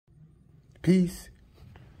Peace.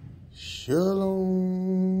 Shalom.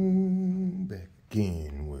 Back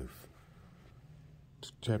again with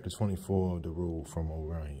chapter 24 of the Road from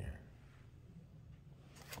Orion.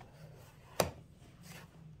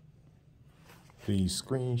 Please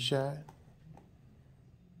screenshot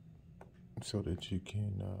so that you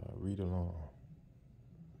can read along.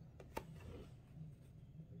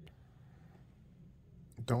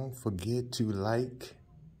 Don't forget to like,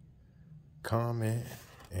 comment,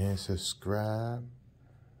 and subscribe.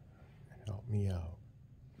 Help me out.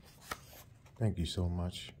 Thank you so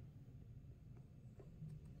much.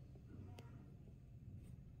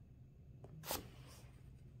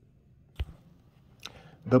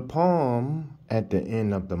 The palm at the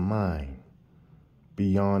end of the mind,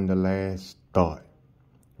 beyond the last thought,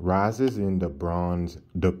 rises in the bronze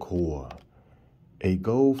decor. A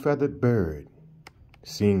gold-feathered bird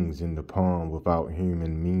sings in the palm without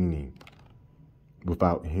human meaning,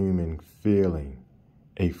 without human feeling,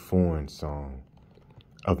 a foreign song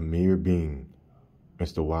of mere being.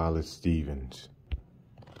 Mr. Wallace Stevens.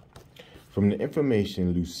 From the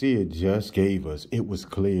information Lucia just gave us, it was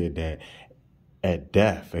clear that at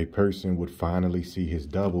death, a person would finally see his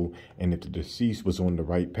double, and if the deceased was on the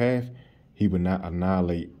right path, he would not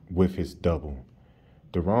annihilate with his double.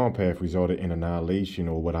 The wrong path resulted in annihilation,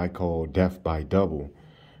 or what I call death by double,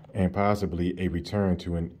 and possibly a return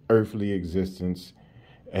to an earthly existence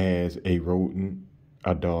as a rodent,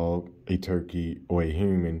 a dog, a turkey, or a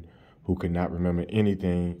human who could not remember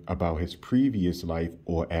anything about his previous life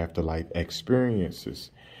or afterlife experiences.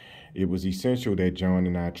 It was essential that John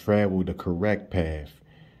and I travel the correct path,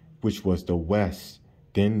 which was the west,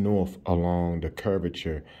 then north along the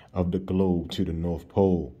curvature of the globe to the North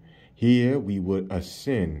Pole. Here we would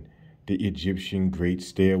ascend the Egyptian Great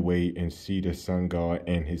Stairway and see the sun god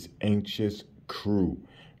and his anxious crew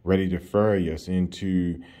ready to ferry us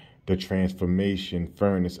into the transformation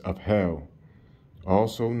furnace of hell,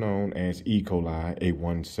 also known as E. coli, a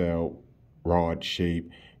one-cell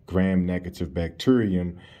rod-shaped gram-negative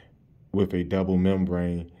bacterium with a double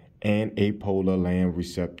membrane and a polar land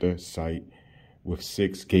receptor site with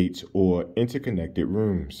 6 gates or interconnected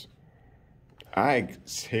rooms. I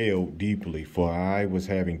exhaled deeply, for I was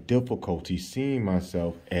having difficulty seeing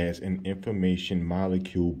myself as an information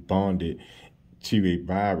molecule bonded to a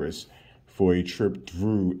virus for a trip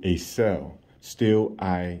through a cell. Still,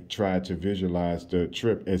 I tried to visualize the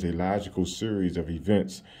trip as a logical series of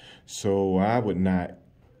events so I would not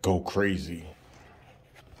go crazy.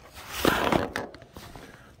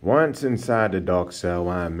 Once inside the dark cell,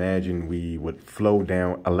 I imagined we would flow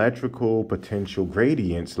down electrical potential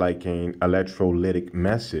gradients like an electrolytic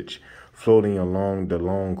message floating along the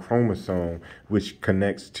long chromosome which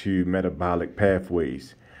connects to metabolic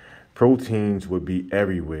pathways. Proteins would be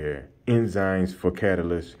everywhere, enzymes for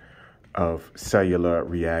catalysts of cellular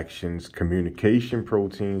reactions, communication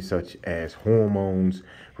proteins such as hormones,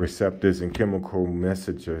 receptors, and chemical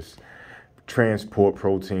messengers, transport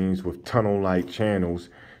proteins with tunnel-like channels,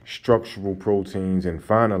 structural proteins, and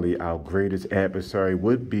finally, our greatest adversary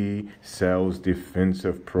would be cells'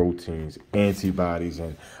 defensive proteins, antibodies,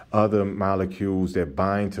 and other molecules that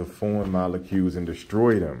bind to foreign molecules and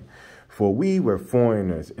destroy them. For we were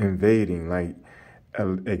foreigners invading like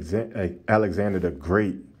Alexander the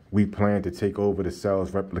Great. We planned to take over the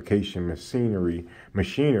cell's replication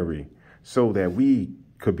machinery so that we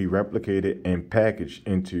could be replicated and packaged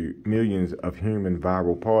into millions of human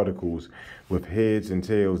viral particles with heads and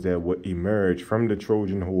tails that would emerge from the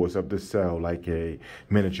Trojan horse of the cell like a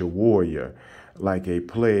miniature warrior, like a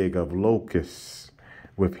plague of locusts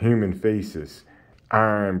with human faces,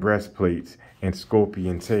 iron breastplates, and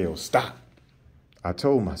scorpion tails. Stop! I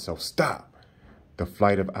told myself, stop the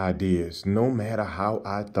flight of ideas. No matter how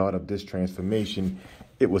I thought of this transformation,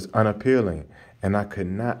 it was unappealing, and I could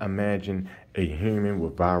not imagine a human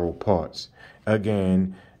with viral parts.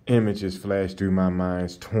 Again, images flashed through my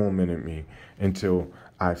mind, tormented me, until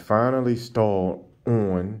I finally stalled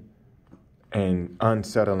on an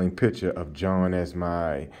unsettling picture of John as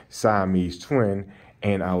my Siamese twin,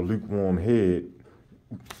 and our lukewarm head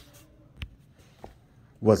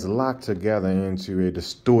was locked together into a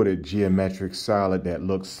distorted geometric solid that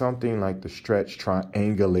looked something like the stretched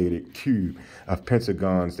triangulated cube of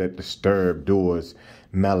pentagons that disturb Door's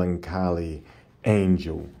melancholy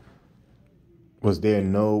angel. Was there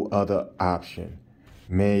no other option?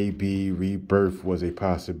 Maybe rebirth was a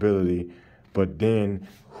possibility, but then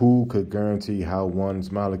who could guarantee how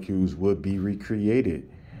one's molecules would be recreated?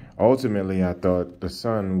 Ultimately, I thought the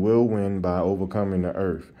sun will win by overcoming the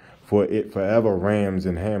earth. for it forever rams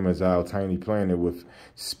and hammers our tiny planet with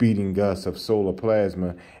speeding gusts of solar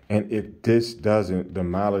plasma. And if this doesn't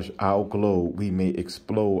demolish our globe, we may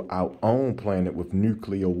explode our own planet with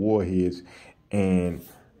nuclear warheads and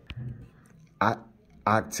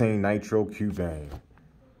octane nitrocubane,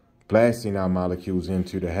 blasting our molecules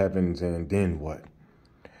into the heavens. And then what?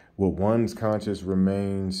 Will one's conscious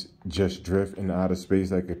remains just drift in outer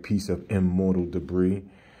space like a piece of immortal debris?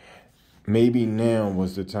 Maybe now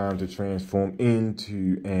was the time to transform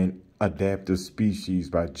into an adaptive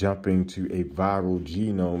species by jumping to a viral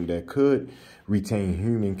genome that could retain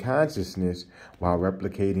human consciousness while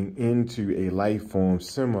replicating into a life form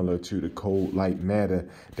similar to the cold light matter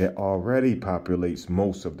that already populates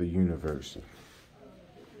most of the universe.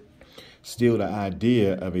 Still, the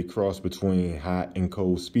idea of a cross between hot and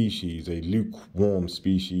cold species, a lukewarm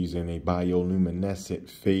species, and a bioluminescent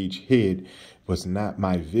phage head was not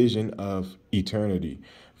my vision of eternity.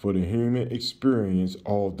 For the human experience,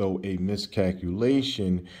 although a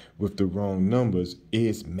miscalculation with the wrong numbers,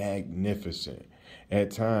 is magnificent.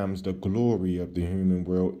 At times, the glory of the human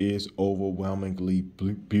world is overwhelmingly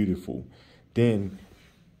beautiful. Then,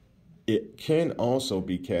 it can also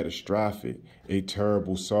be catastrophic, a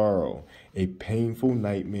terrible sorrow, a painful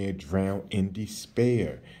nightmare drowned in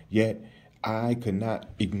despair. Yet, I could not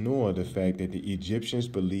ignore the fact that the Egyptians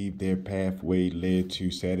believed their pathway led to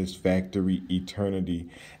satisfactory eternity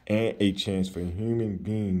and a chance for human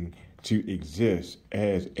being to exist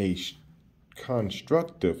as a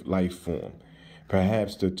constructive life form.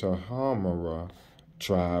 Perhaps the Tahamara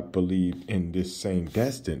tribe believed in this same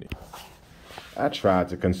destiny. I tried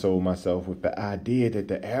to console myself with the idea that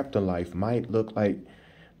the afterlife might look like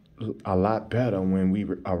a lot better when we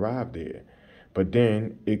arrived there. But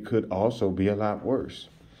then it could also be a lot worse.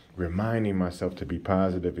 Reminding myself to be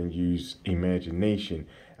positive and use imagination,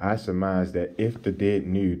 I surmised that if the dead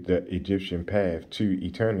knew the Egyptian path to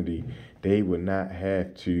eternity, they would not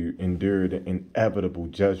have to endure the inevitable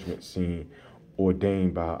judgment scene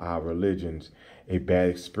ordained by our religions. A bad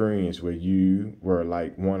experience where you were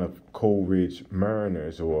like one of Coleridge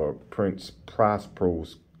Mariners or Prince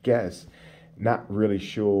Prospero's guests, not really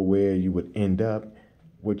sure where you would end up,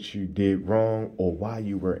 what you did wrong, or why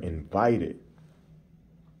you were invited.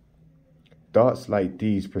 Thoughts like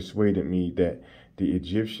these persuaded me that the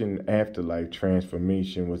Egyptian afterlife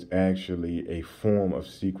transformation was actually a form of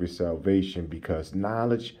secret salvation, because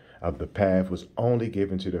knowledge of the path was only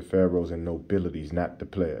given to the pharaohs and nobilities, not the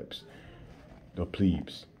plebs.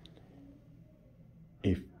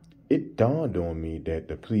 If it dawned on me that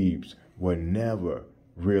the plebes were never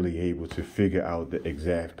really able to figure out the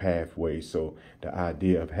exact pathway, so the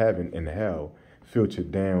idea of heaven and hell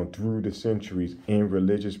filtered down through the centuries in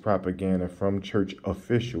religious propaganda from church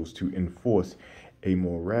officials to enforce a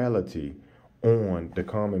morality on the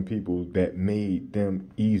common people that made them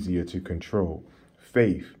easier to control.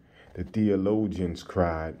 Faith, the theologians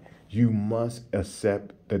cried, you must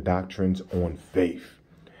accept the doctrines on faith.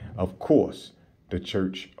 Of course, the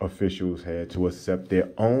church officials had to accept their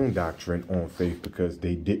own doctrine on faith because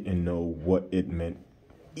they didn't know what it meant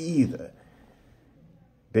either.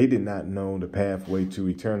 They did not know the pathway to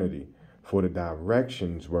eternity, for the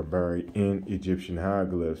directions were buried in Egyptian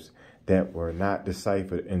hieroglyphs that were not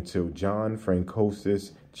deciphered until John Francois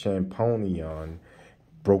Champollion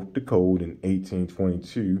broke the code in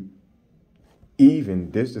 1822. Even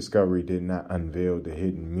this discovery did not unveil the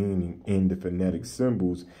hidden meaning in the phonetic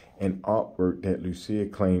symbols and artwork that Lucia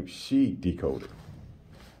claimed she decoded.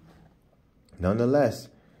 Nonetheless,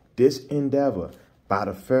 this endeavor by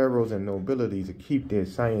the pharaohs and nobility to keep their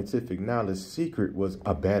scientific knowledge secret was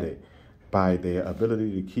abetted by their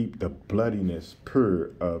ability to keep the bloodiness pure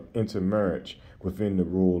of intermarriage within the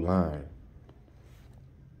royal line.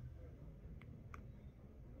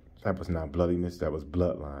 That was not bloodiness, that was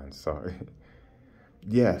bloodline, sorry.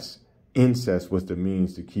 Yes, incest was the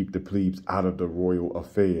means to keep the plebes out of the royal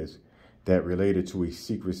affairs that related to a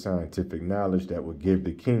secret scientific knowledge that would give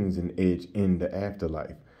the kings an edge in the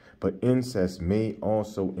afterlife. But incest may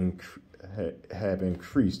also have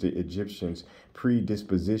increased the Egyptians'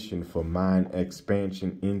 predisposition for mind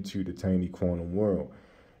expansion into the tiny quantum world.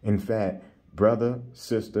 In fact, brother,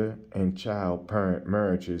 sister, and child parent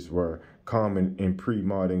marriages were common in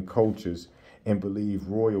pre-modern cultures, and believed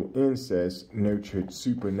royal incest nurtured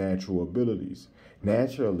supernatural abilities.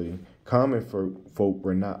 Naturally, common folk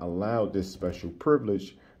were not allowed this special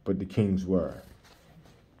privilege, but the kings were.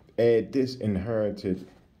 Add this inherited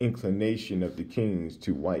inclination of the kings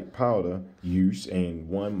to white powder use, and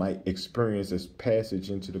one might experience a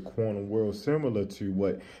passage into the quantum world similar to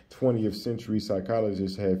what 20th century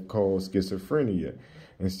psychologists have called schizophrenia.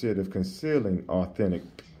 Instead of concealing authentic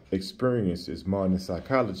experiences, modern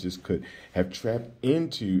psychologists could have tapped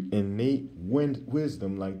into innate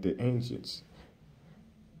wisdom like the ancients.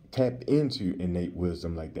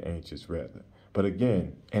 Rather. But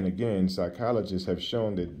again and again, psychologists have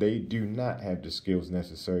shown that they do not have the skills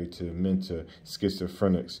necessary to mentor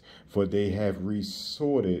schizophrenics, for they have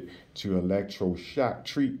resorted to electroshock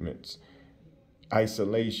treatments,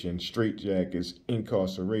 isolation, straitjackets,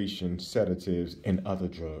 incarceration, sedatives, and other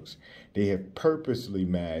drugs. They have purposely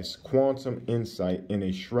masked quantum insight in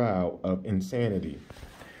a shroud of insanity.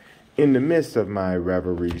 In the midst of my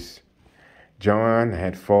reveries, John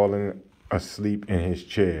had fallen asleep in his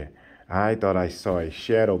chair. I thought I saw a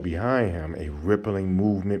shadow behind him, a rippling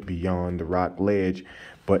movement beyond the rock ledge,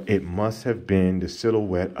 but it must have been the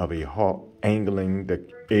silhouette of a hawk angling the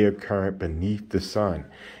air current beneath the sun.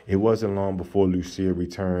 It wasn't long before Lucia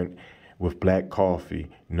returned with black coffee,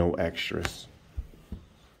 no extras.